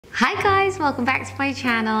Hi guys, welcome back to my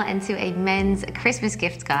channel and to a men's Christmas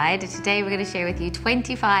gift guide. Today we're going to share with you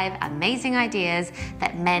 25 amazing ideas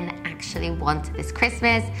that men actually want this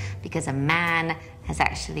Christmas because a man has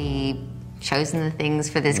actually chosen the things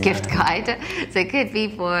for this gift guide. So it could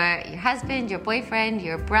be for your husband, your boyfriend,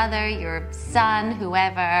 your brother, your son,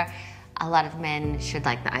 whoever. A lot of men should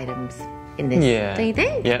like the items in this, do you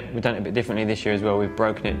think? Yeah, we've done it a bit differently this year as well. We've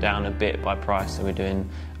broken it down a bit by price, so we're doing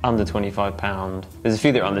under £25. There's a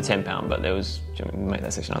few that are under £10, but there was, do you want me to make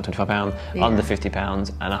that section under £25, under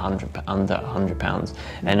 £50 and under £100.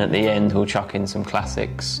 And at the end we'll chuck in some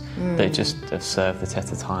classics that just have served the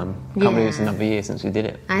test of time. Can't believe it's another year since we did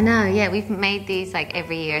it. I know, yeah, we've made these like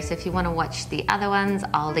every year, so if you want to watch the other ones,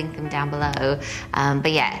 I'll link them down below.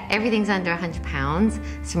 But yeah, everything's under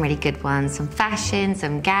 £100, some really good ones, some fashion,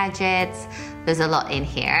 some gadgets. There's a lot in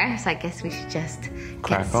here, so I guess we should just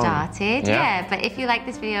get started. Yeah, but if you like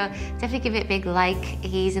this video, definitely give it a big like.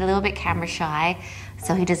 He's a little bit camera shy,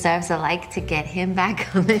 so he deserves a like to get him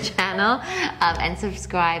back on the channel. And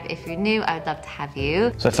subscribe if you're new. I would love to have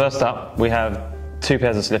you. So first up, we have two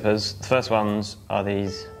pairs of slippers. The first ones are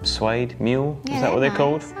these suede Mule. Is that what they're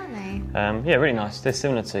called? Yeah, really nice. They're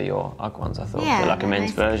similar to your UGG ones, I thought. They're like a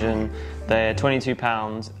men's version. They're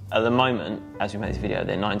 £22. At the moment, as we make this video,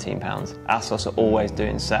 they're £19. ASOS are always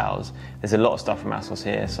doing sales. There's a lot of stuff from ASOS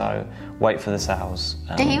here, so wait for the sales.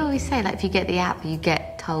 Don't you always say, like, if you get the app, you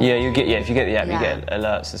get told? Yeah, if you get the app, you get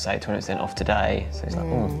alerts to say 20% off today. So it's like,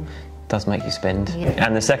 oh, does make you spend.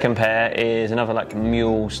 And the second pair is another like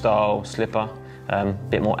Mule style slipper.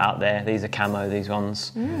 Bit more out there. These are camo, these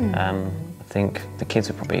ones. I think the kids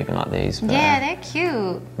would probably even like these. But, yeah, they're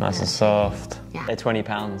cute. Nice and soft. Yeah. They're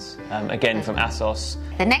 £20. Again, from ASOS.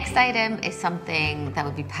 The next item is something that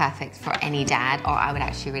would be perfect for any dad, or I would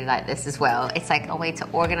actually really like this as well. It's like a way to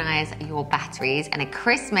organize your batteries. And at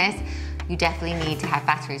Christmas, you definitely need to have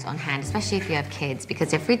batteries on hand, especially if you have kids,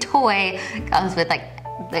 because every toy comes with like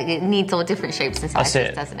it needs all different shapes and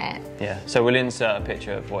sizes, doesn't it? Yeah. So we'll insert a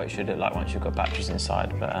picture of what it should look like once you've got batteries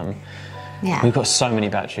inside. But yeah, we've got so many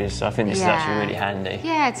batteries, so I think this is actually really handy.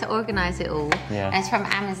 Yeah, to organise it all. Yeah. And it's from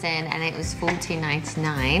Amazon, and it was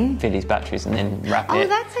 $14.99. Fill these batteries and then wrap it. Oh,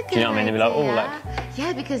 that's a good idea. Do you know what I mean? They'll be like, oh, like.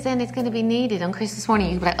 Yeah, because then it's going to be needed on Christmas morning.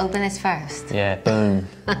 You can be like, open this first. Yeah, boom.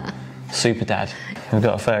 Super dad. We've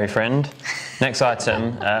got a furry friend. Next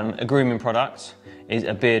item, a grooming product, is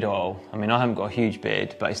a beard oil. I mean, I haven't got a huge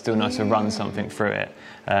beard, but it's still nice to run something through it.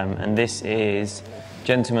 And this is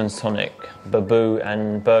Gentleman's Tonic, Baboo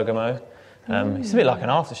and Bergamo. It's a bit like an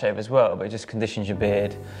aftershave as well, but it just conditions your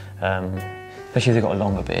beard, especially if they've got a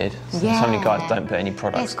longer beard. So many guys don't put any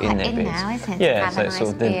products in their beards. Now, isn't it? Yeah, so it's sort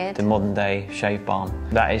of the modern day shave balm.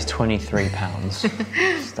 That is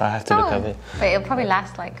 £23. I have to look at it. But it'll probably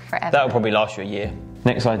last like forever. That'll probably last you a year.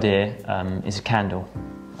 Next idea is a candle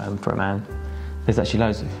for a man. There's actually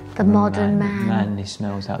loads of the modern manly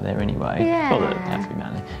smells out there anyway. Yeah. Not that they have to be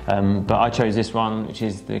manly. But I chose this one, which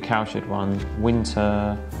is the Cowshed one,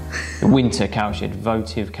 winter Cowshed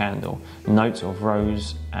votive candle. Notes of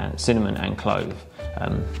rose, and cinnamon and clove.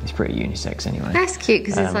 It's pretty unisex anyway. That's cute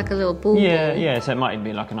because it's like a little ball. Yeah. So it might even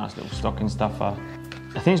be like a nice little stocking stuffer.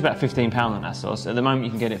 I think it's about £15 on ASOS. At the moment you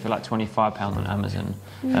can get it for like £25 on Amazon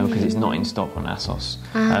because it's not in stock on ASOS.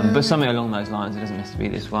 But something along those lines, it doesn't have to be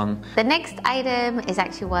this one. The next item is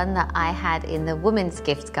actually one that I had in the women's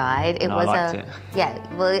gift guide. I liked it. Yeah,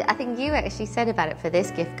 well, I think you actually said about it for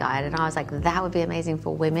this gift guide, and I was like, that would be amazing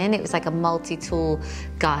for women. It was like a multi-tool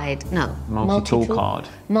guide. No. Multi-tool card.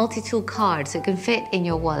 Multi-tool card, so it can fit in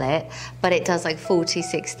your wallet, but it does like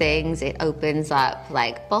 46 things. It opens up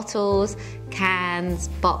like bottles, cans,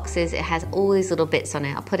 boxes. It has all these little bits on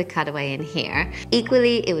it. I'll put a cutaway in here.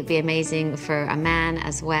 Equally, it would be amazing for a man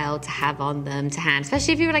as well to have on them to hand,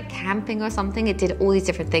 especially if you were like camping or something. It did all these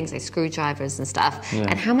different things like screwdrivers and stuff. Yeah.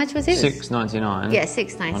 And how much was it? $6.99. Yeah,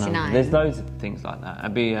 $6.99. There's loads of things like that.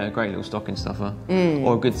 It'd be a great little stocking stuffer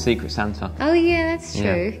or a good Secret Santa. Oh yeah, that's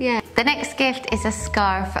true. Yeah. The next gift is a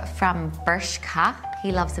scarf from Bershka.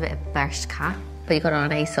 He loves a bit of Bershka. But you got it on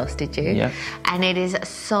ASOS, did you? Yeah. And it is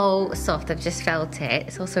so soft. I've just felt it.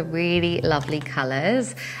 It's also really lovely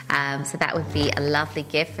colours. So that would be a lovely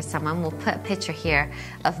gift for someone. We'll put a picture here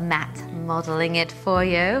of Matt modelling it for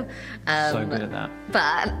you. So good at that.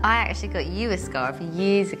 But I actually got you a scarf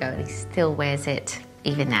years ago, and he still wears it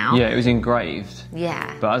even now. Yeah, it was engraved.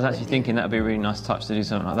 Yeah. But I was actually thinking that would be a really nice touch to do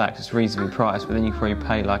something like that because it's reasonably priced, but then you probably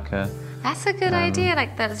pay like a... That's a good idea.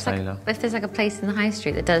 Like that's like if there's like a place in the high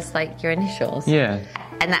street that does like your initials. Yeah.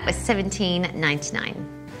 And that was $17.99.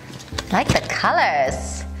 I like the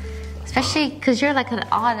colours, especially because you're like an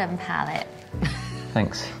autumn palette.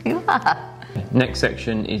 Thanks. You are. Next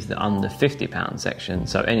section is the under £50 section,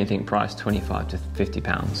 so anything priced £25 to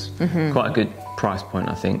 £50. Quite a good price point,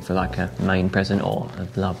 I think, for like a main present or a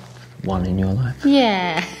loved one in your life.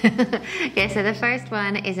 Yeah. Yeah, so the first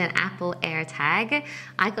one is an Apple AirTag.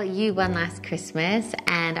 I got you one last Christmas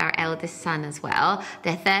and our eldest son as well.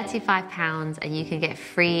 They're £35 and you can get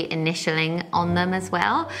free initialing on them as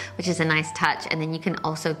well, which is a nice touch. And then you can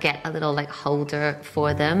also get a little like holder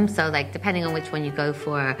for them. So like depending on which one you go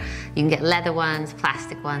for, you can get leather ones,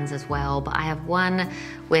 plastic ones as well. But I have one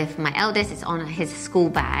with my eldest. It's on his school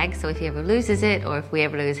bag. So if he ever loses it or if we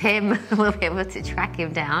ever lose him, we'll be able to track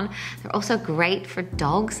him down. They're also great for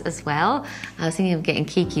dogs as well. I was thinking of getting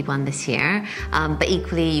Kiki one this year, but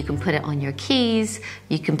equally you can put it on your keys,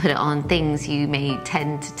 you can put it on things you may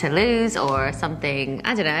tend to lose or something,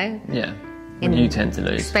 I don't know. Yeah, you tend to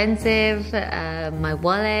lose. Expensive, my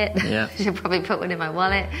wallet. Yeah. I should probably put one in my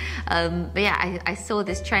wallet. But yeah, I saw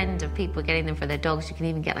this trend of people getting them for their dogs. You can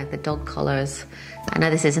even get like the dog collars. I know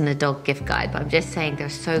this isn't a dog gift guide, but I'm just saying they're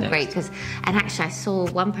so great and actually I saw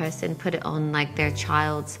one person put it on like their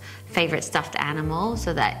child's favorite stuffed animal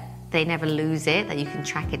so that they never lose it, that you can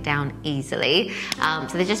track it down easily. So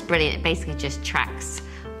they're just brilliant. It basically just tracks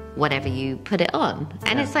whatever you put it on,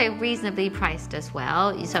 and it's like reasonably priced as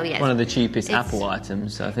well. So yeah, one of the cheapest Apple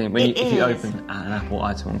items. I think when if you open an Apple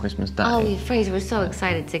item on Christmas Day. Oh, Fraser was so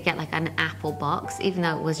excited to get like an Apple box, even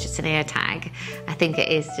though it was just an AirTag. I think it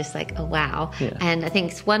is just like a wow. Yeah. And I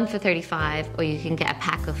think it's one for £35, or you can get a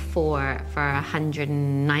pack of 4 for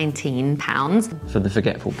 £119 for the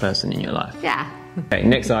forgetful person in your life. Yeah. Okay,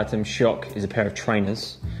 next item, shock, is a pair of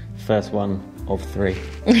trainers. First one of 3.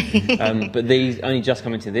 But these only just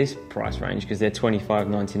come into this price range because they're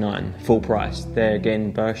 £25.99 full price. They're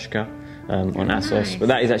again Bershka on ASOS, nice. but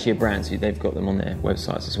that is actually a brand, so they've got them on their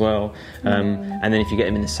websites as well. And then if you get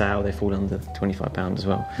them in the sale, they fall under £25 as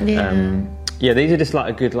well. Yeah. Yeah, these are just like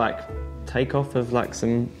a good like takeoff of like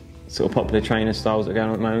some sort of popular trainer styles that are going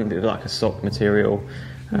on at the moment. They're like a sock material.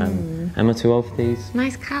 Am I too old for these?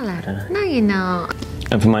 Nice colour. No, you're not.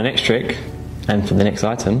 And for my next trick, and for the next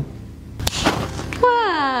item.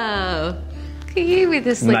 Whoa! Look at you with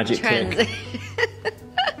this like Magic transit.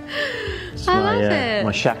 I love it.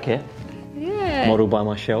 My shacket. Yeah. Modelled by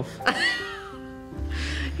my shelf.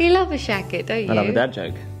 You love a shacket, don't you? I love a dad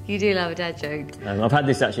joke. You do love a dad joke. I've had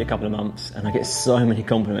this actually a couple of months and I get so many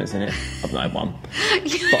compliments in it. I've not had one,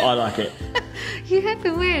 but I like it. You have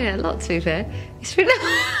been wearing it a lot, to be fair.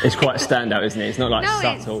 It's quite standout, isn't it? It's not like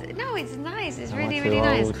subtle. It's nice. It's Am I really, too really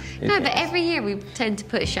nice. old? No, Is but it? every year we tend to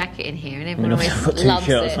put a shacket in here and everyone I've got always 2 loves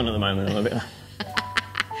shirts it. on at the moment. I'm a bit.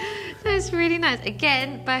 So it's really nice.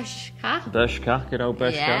 Again, Bershka. Bershka, good old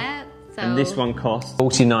Bershka. Yeah. So And this one costs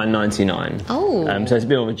 $49.99. Oh. So it's a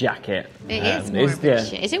bit of a jacket. It is warm.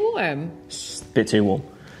 Is it warm? It's a bit too warm.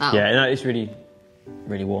 Oh. Yeah, no, it's really,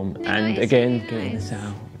 really warm. No, and it's again, really getting nice. this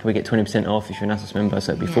out. We get 20% off if you're an ASOS member,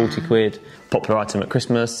 so it'd be Yeah. £40. Popular item at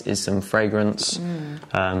Christmas is some fragrance.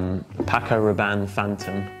 Paco Rabanne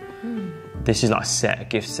Phantom. This is like a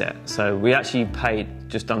gift set. So we actually paid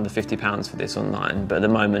just under £50 for this online, but at the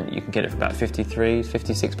moment you can get it for about £53,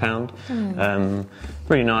 £56.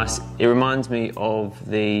 Really nice. It reminds me of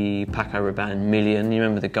the Paco Rabanne Million. You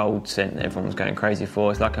remember the gold scent that everyone was going crazy for?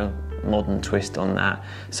 It's like a modern twist on that.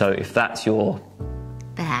 So if that's your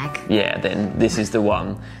Bag. yeah, then this is the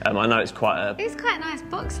one. I know it's quite a... It's quite a nice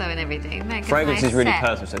box though and everything. Like Fragrance a nice is really set.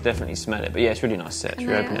 personal, so definitely smell it. But yeah, it's a really nice set. Should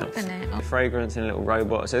we open it up? The fragrance and a little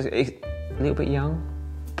robot. So it's a little bit young,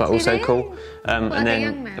 but also cool. And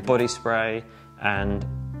then a body spray, and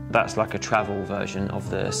that's like a travel version of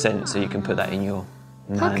the scent, so you can put that in your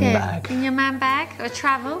man bag. In your man bag or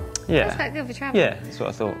travel? Yeah. That's quite good for travel. Yeah, that's what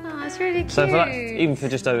I thought. Oh, it's really cute. So for that, even for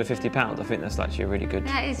just over £50, I think that's actually a really good.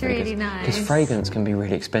 That is really nice. Because fragrance can be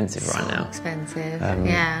really expensive right now. Expensive.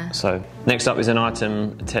 Yeah. So next up is an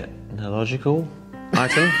item, technological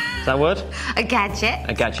item. Is that a word? A gadget.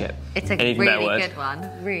 A gadget. It's a Anything better really word? good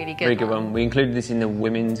one. Really good Really good one. We included this in the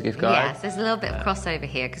women's gift guide. Yes, there's a little bit of crossover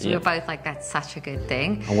here because we were both like, that's such a good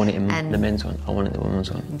thing. I want it in the men's one. I want it in the women's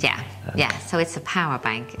one. Yeah, so it's a power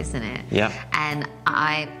bank, isn't it? Yeah. And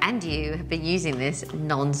I and you have been using this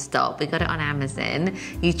non-stop. We got it on Amazon.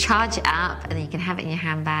 You charge it up and then you can have it in your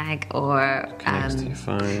handbag or... Connects to your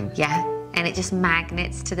phone. Yeah, and it just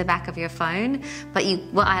magnets to the back of your phone. But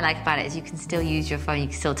what I like about it is you can still use your phone, you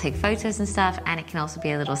can still take photos and stuff, and it can also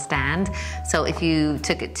be a little stand. So if you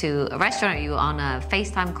took it to a restaurant, or you were on a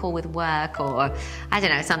FaceTime call with work, or I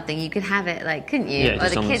don't know, something, you could have it like, couldn't you? Yeah, just or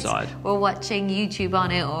the on kids the side. were watching YouTube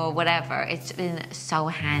on it or whatever. It's been so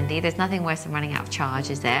handy. There's nothing worse than running out of charge,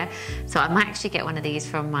 is there? So I might actually get one of these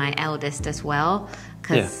from my eldest as well,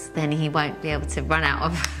 because then he won't be able to run out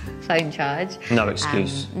of phone charge. No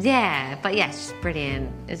excuse. Yeah, but yeah, it's just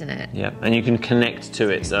brilliant, isn't it? Yeah, and you can connect to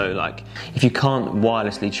it. So like, if you can't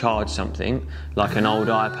wirelessly charge something, like an old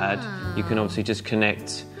iPad, you can obviously just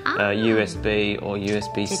connect USB or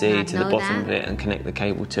USB-C to the bottom of it and connect the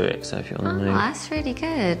cable to it. So if you're on the move. That's really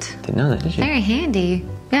good. Didn't know that, did you? Very handy.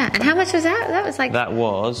 Yeah, and how much was that? That was like... That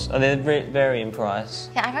was, they're vary in price.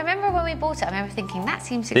 Yeah, I remember when we bought it, I remember thinking, that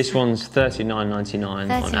seems expensive. This one's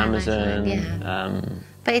 $39.99 on Amazon. Yeah.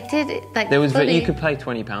 But it did, like, there was, fully... you could pay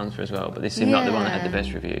 £20 for as well, but this seemed like the one that had the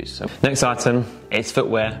best reviews. So next item, it's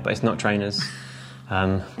footwear, but it's not trainers.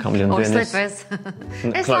 Can't believe I'm doing this. Or slippers.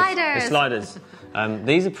 It's sliders. It's sliders.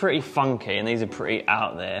 These are pretty funky and these are pretty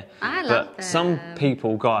out there. I love them. But some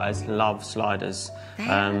people, guys, love sliders.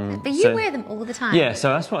 But you wear them all the time. Yeah, so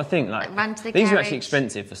that's what I think. Like run to the these garage. are actually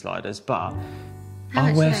expensive for sliders, but How I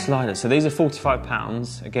much wear are they? sliders. So these are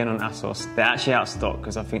 £45, again on ASOS. They're actually out of stock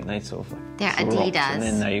because I think they sort of like They're dropped, Adidas. and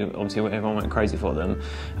then they obviously everyone went crazy for them.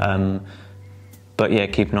 But yeah,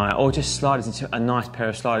 keep an eye out. Or just sliders, a nice pair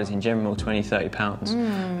of sliders in general,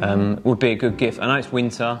 £20–30. Would be a good gift. I know it's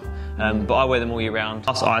winter, but I wear them all year round.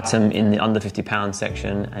 Last item in the under £50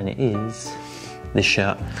 section, and it is this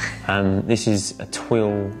shirt. This is a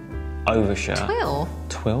twill overshirt. Twill?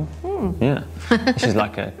 Twill? Yeah. This is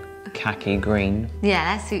like a khaki green.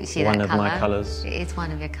 Yeah, that suits you, One that of colour. my colours. It is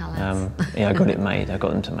one of your colours. Yeah, I got it made. I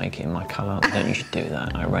got them to make it in my colour. I don't usually do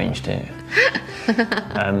that. I arranged it.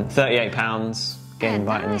 £38. Again,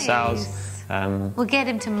 right in the sales. We'll get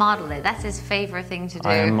him to model it. That's his favourite thing to do.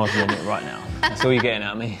 I am modelling it right now. That's all you're getting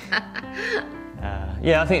out of me.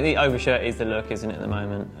 Yeah, I think the overshirt is the look, isn't it, at the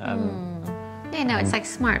moment? Yeah, no, it's like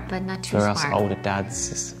smart, but not too For smart. us older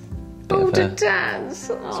dads, it's a bit Older of a,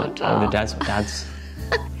 dads. older dads or dads.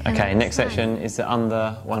 Okay, next section is the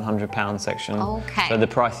under £100 section. Okay. So the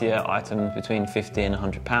pricier items between £50 and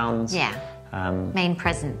 £100. Yeah. Main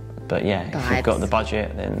present. But yeah, if vibes. you've got the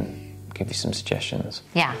budget, then give you some suggestions.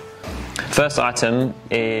 Yeah. First item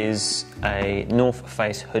is a North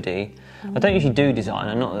Face hoodie. I don't usually do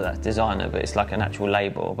designer, not that that's designer, but it's like an actual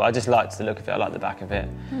label. But I just liked the look of it, I like the back of it.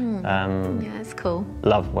 Yeah, it's cool.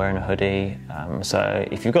 Love wearing a hoodie. So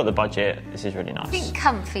if you've got the budget, this is really nice. I think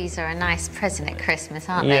comfies are a nice present at Christmas,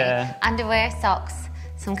 aren't Yeah. they? Underwear, socks,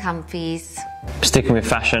 some comfies. Sticking with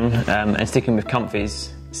fashion and sticking with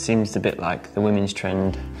comfies seems a bit like the women's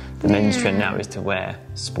trend. The men's trend now is to wear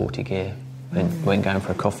sporty gear when going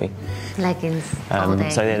for a coffee. Leggings all day.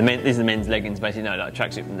 So yeah, these are the men's leggings, basically. No, like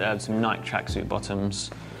tracksuit, some Nike tracksuit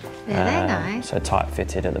bottoms. Yeah, they're nice. So tight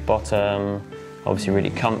fitted at the bottom, obviously really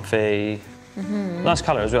comfy. Nice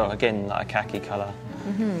colour as well. Again, like a khaki colour.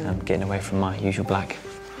 Getting away from my usual black.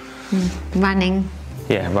 Running.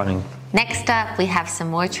 Yeah, running. Next up, we have some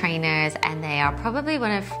more trainers, and they are probably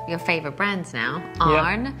one of your favourite brands now,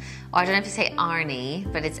 Arne. Yeah. Or I don't know if you say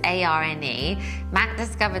Arnie, but it's A-R-N-E. Matt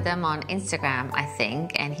discovered them on Instagram, I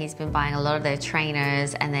think, and he's been buying a lot of their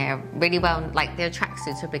trainers, and they're really well, like their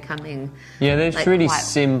tracksuits are becoming Yeah, they're like, really quite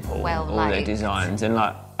simple, all their well-liked. designs. And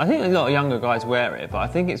like, I think a lot of younger guys wear it, but I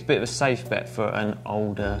think it's a bit of a safe bet for an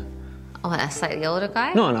older... Oh, a slightly older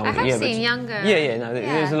guy? Not an older, I have yeah, seen but younger.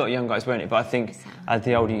 there's a lot of young guys wearing it, but I think as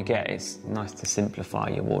the older you get, it's nice to simplify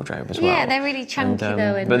your wardrobe as well. Yeah, they're really chunky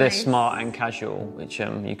though, and but they're nice. smart and casual, which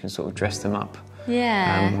you can sort of dress them up.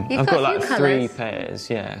 Yeah, I've got like a few 3 colours. pairs,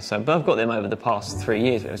 yeah. So, but I've got them over the past 3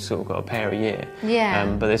 years. I've sort of got a pair a year. Yeah.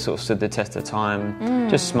 But they sort of stood the test of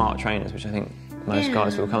time. Just smart trainers, which I think most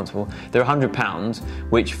guys feel comfortable. They're £100,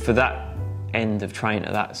 which for that end of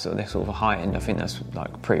trainer, they're sort of a high end. I think that's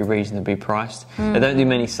like pretty reasonably priced. They don't do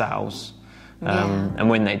many sales, and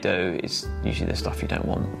when they do, it's usually the stuff you don't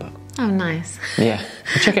want. But Oh, nice. yeah,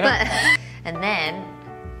 check it out. And then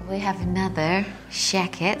we have another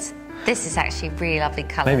jacket. This is actually really lovely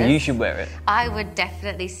colours. Maybe you should wear it. I would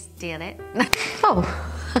definitely steal it. Oh.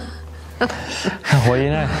 Well, you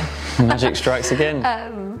know, magic strikes again.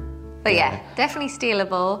 But yeah, definitely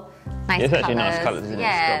stealable. Nice It's colours. actually nice colours, isn't it?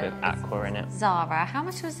 Yeah. It's got a bit of aqua in it. Zara. How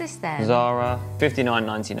much was this then? Zara,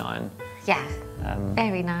 $59.99. Yeah.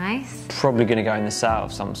 Very nice. Probably going to go in the sale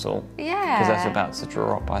of some sort. Yeah. Because that's about to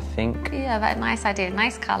drop, I think. Yeah, that nice idea.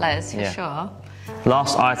 Nice colours, for Yeah. sure.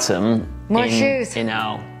 Last item More shoes. in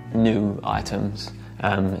our new items.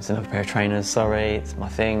 It's another pair of trainers, sorry, it's my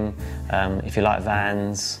thing. If you like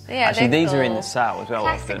Vans. Yeah, actually, these cool. are in the sale as well.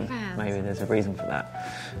 Classic often. Vans. Maybe there's a reason for that.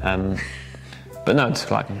 But no, just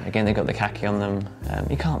like, again, they've got the khaki on them.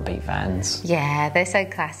 You can't beat Vans. Yeah, they're so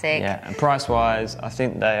classic. Yeah, and price-wise, I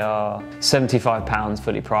think they are £75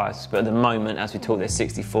 fully priced, but at the moment, as we talk, they're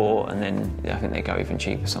 64, and then I think they go even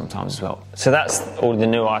cheaper sometimes as well. So that's all the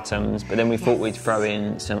new items, but then we thought we'd throw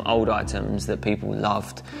in some old items that people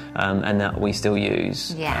loved and that we still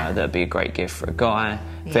use. Yeah. That'd be a great gift for a guy,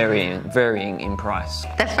 varying in price.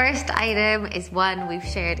 The first item is one we've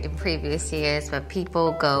shared in previous years, but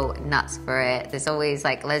people go nuts for it. There's always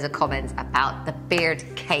like loads of comments about the beard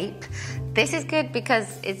cape. This is good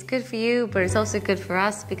because it's good for you, but it's also good for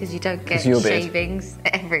us because you don't get shavings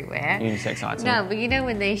everywhere. Unisex item. No, but you know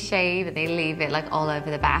when they shave and they leave it like all over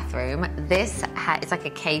the bathroom, it's like a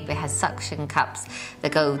cape. It has suction cups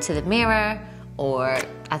that go to the mirror, or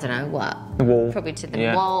I don't know what, the wall. Probably to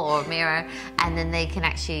the wall or mirror, and then they can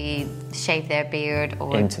actually shave their beard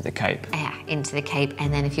or into the cape. Yeah, into the cape,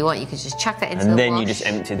 and then if you want, you can just chuck that into the wash. wash. And then you just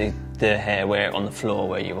empty the hair on the floor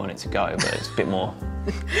where you want it to go, but it's a bit more.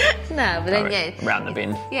 No, but then around the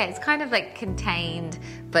bin. Yeah, it's kind of like contained,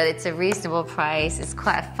 but it's a reasonable price. It's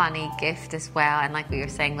quite a funny gift as well. And like we were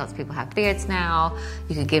saying, lots of people have beards now.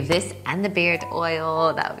 You could give this and the beard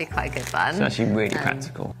oil. That would be quite good fun. It's actually really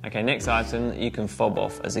practical. Okay, next item that you can fob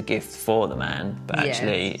off as a gift for the man, but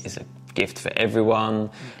actually it's a gift for everyone.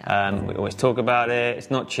 We always talk about it. It's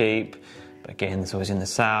not cheap. But again, it's always in the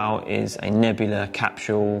sale, is a nebula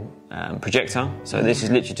capsule projector. So this is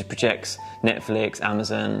literally just projects Netflix,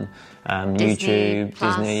 Amazon, YouTube,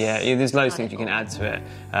 Disney. Yeah, there's loads of things you can add to it.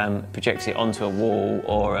 Projects it onto a wall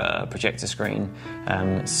or a projector screen.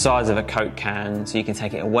 Size of a Coke can, so you can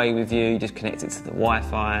take it away with you. You just connect it to the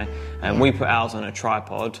Wi-Fi. We put ours on a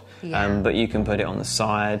tripod, but you can put it on the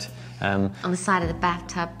side. On the side of the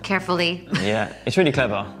bathtub, carefully. Yeah, it's really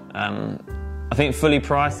clever. I think fully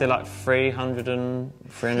priced, they're like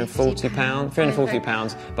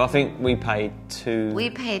 £340, but I think we paid two. We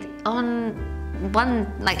paid on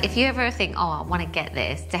one, like if you ever think, oh, I want to get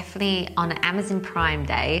this, definitely on an Amazon Prime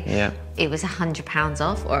Day, it was £100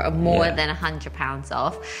 off or more than £100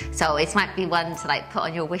 off. So it might be one to like put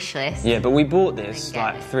on your wish list. Yeah, but we bought this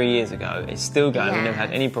like 3 years ago. It's still going. We've never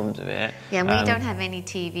had any problems with it. Yeah, and we don't have any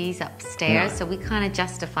TVs upstairs, so we kind of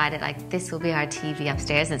justified it like this will be our TV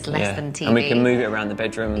upstairs. And it's less than TV, and we can move it around the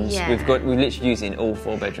bedrooms. We've literally used it in all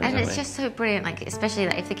 4 bedrooms. And it's just so brilliant. Like especially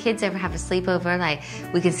like if the kids ever have a sleepover, like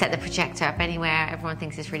we can set the projector up anywhere. Everyone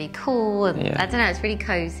thinks it's really cool, and I don't know, it's really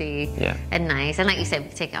cozy and nice. And like you said, we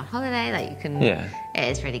can take it on holiday. Like you can, it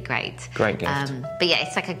is really great. Great gift. But yeah,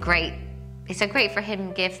 it's like it's a great for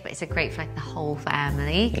him gift, but it's a great for like the whole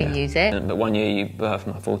family. You can use it. But one year you birthed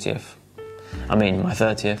my 40th. I mean my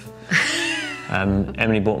 30th.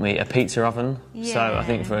 Emily bought me a pizza oven, so I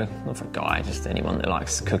think not for a guy, just anyone that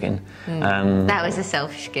likes cooking. That was a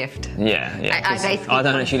selfish gift. Yeah. I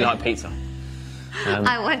don't actually like pizza.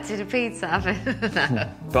 I wanted a pizza oven.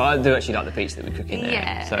 But I do actually like the pizza that we cook in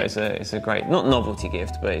there. So it's a great, not novelty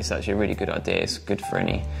gift, but it's actually a really good idea. It's good for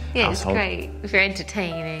any household. It's great if you're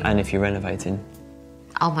entertaining. And if you're renovating.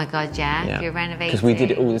 Oh my God, if you're renovating. Because we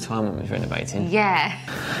did it all the time when we was renovating. Yeah.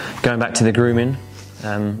 Going back to the grooming,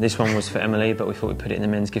 this one was for Emily, but we thought we'd put it in the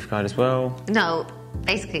men's gift card as well. No,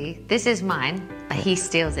 basically, this is mine, but he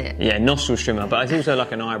steals it. Yeah, nostril trimmer, but it's also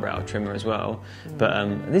like an eyebrow trimmer as well.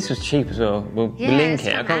 But this was cheap as well. We'll link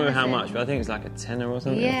it. I can't remember how much, but I think it's like a tenner or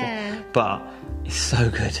something. Yeah. But it's so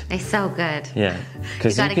good. It's so good. Yeah.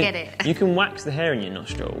 You gotta get it. You can wax the hair in your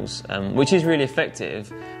nostrils, which is really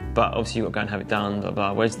effective, but obviously you've got to go and have it done, blah,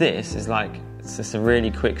 blah. Whereas this is like, it's just a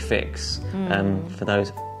really quick fix for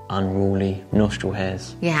those unruly nostril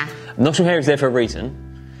hairs. Yeah. Nostril hair is there for a reason.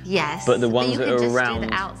 Yes. But the ones that are just around, do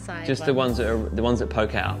the outside the ones that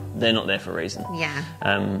poke out, they're not there for a reason.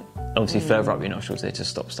 Yeah. Obviously, further up your nostrils, they just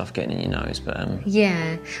stop stuff getting in your nose. But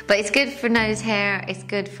yeah, but it's good for nose hair. It's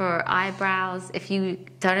good for eyebrows. If you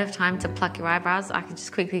don't have time to pluck your eyebrows, I can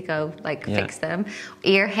just quickly go fix them.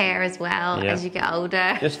 Ear hair as well as you get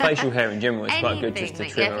older. Just facial hair in general. It's quite good just to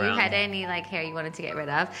trim around. If you had any hair you wanted to get rid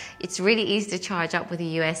of, it's really easy to charge up with a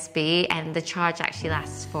USB, and the charge actually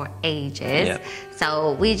lasts for ages. Yeah.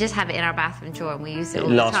 So we just have it in our bathroom drawer and we use it all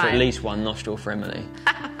the time. It lasts for at least one nostril for Emily.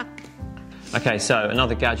 Okay, so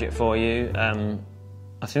another gadget for you.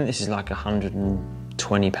 I think this is like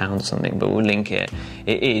 £120 or something, but we'll link it.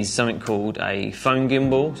 It is something called a phone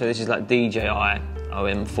gimbal. So this is like DJI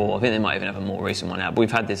OM4. I think they might even have a more recent one out, but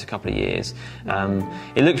we've had this a couple of years.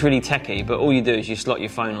 It looks really techy, but all you do is you slot your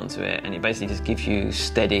phone onto it and it basically just gives you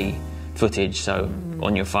steady footage, so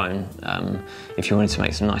on your phone, if you wanted to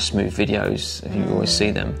make some nice smooth videos, you always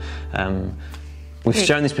see them. We've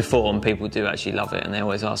shown this before and people do actually love it, and they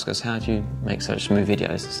always ask us, how do you make such smooth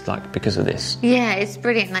videos? It's like because of this. Yeah, it's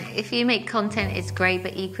brilliant. Like if you make content, it's great,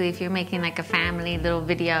 but equally if you're making like a family little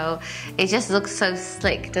video, it just looks so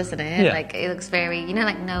slick, doesn't it? Yeah. Like it looks very, you know,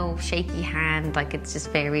 like no shaky hand, like it's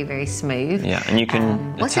just very, very smooth. Yeah, and you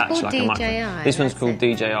can what's it attach called? like DJI? a microphone. This one's called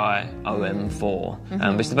DJI OM4,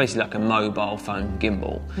 but it's basically like a mobile phone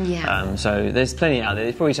gimbal. Yeah. So there's plenty out there.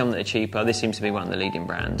 There's probably some that are cheaper. This seems to be one of the leading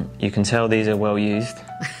brands. You can tell these are well used.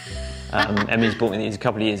 Emmy's bought me these a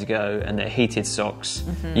couple of years ago, and they're heated socks,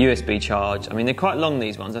 USB charge. I mean, they're quite long,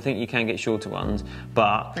 these ones. I think you can get shorter ones,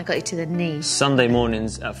 but I got you to the knee. Sunday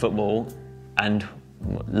mornings at football and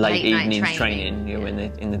late evenings training. You know, yeah.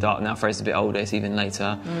 in the dark. Now Fraser's a bit older, it's even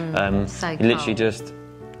later. So you literally just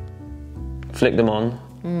flick them on,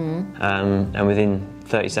 and within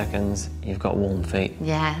 30 seconds, you've got warm feet.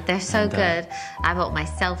 Yeah, they're so good. I bought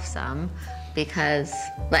myself some because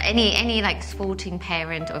like any like sporting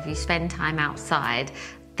parent, or if you spend time outside,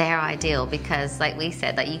 they're ideal because like we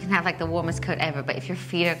said, like you can have like the warmest coat ever, but if your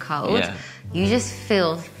feet are cold, you just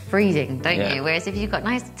feel freezing, don't you? Whereas if you've got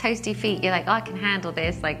nice toasty feet, you're like, oh, I can handle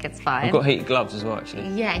this, like it's fine. I've got heated gloves as well, actually.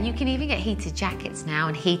 Yeah, and you can even get heated jackets now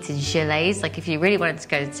and heated gilets, like if you really wanted to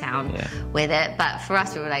go to town with it. But for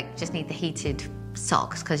us, we were like, just need the heated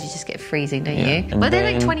socks because you just get freezing, don't you? And but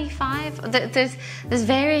they're like 25. There's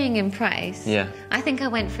varying in price. Yeah. I think I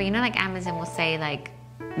went for, you know, like Amazon will say like,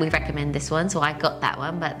 we recommend this one, so I got that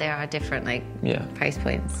one, but there are different like price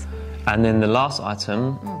points. And then the last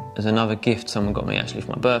item is another gift someone got me actually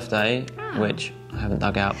for my birthday, which I haven't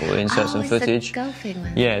dug out, but we'll insert some footage. The golfing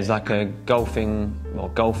one. Yeah, it's like a golfing or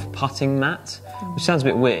golf putting mat, which sounds a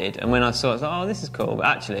bit weird. And when I saw it, I was like, oh, this is cool. But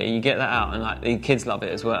actually, you get that out, and like the kids love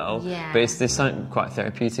it as well. Yeah. But there's something quite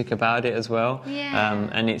therapeutic about it as well. Yeah.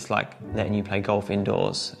 And it's like letting you play golf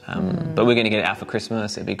indoors. But we're going to get it out for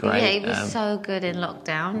Christmas. It'd be great. Yeah, it was so good in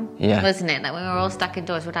lockdown. Yeah. Wasn't it? Like when we were all stuck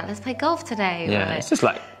indoors, we're like, let's play golf today. Yeah, right? it's just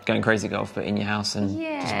like going crazy golf, but in your house and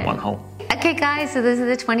just one hole. Okay guys, so those are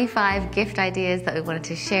the 25 gift ideas that we wanted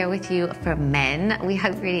to share with you for men. We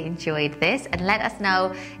hope you really enjoyed this, and let us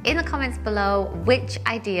know in the comments below which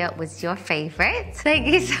idea was your favorite. Thank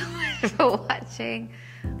you so much for watching.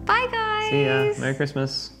 Bye guys. See ya. Merry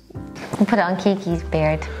Christmas. I'll put it on Kiki's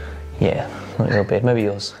beard. Yeah, not your beard, maybe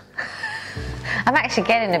yours. I'm actually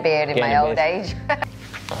getting a beard in my old age.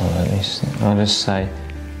 I'll just say.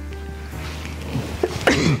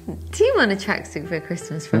 Do you want a tracksuit for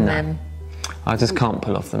Christmas from them? I just can't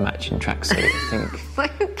pull off the matching tracksuit, I think. Well,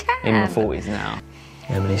 you can. In my 40s now.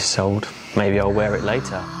 Emily's sold. Maybe I'll wear it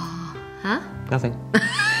later. Huh? Nothing.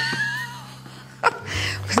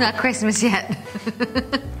 It's not Christmas yet.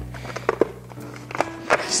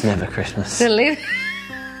 It's never Christmas. So leave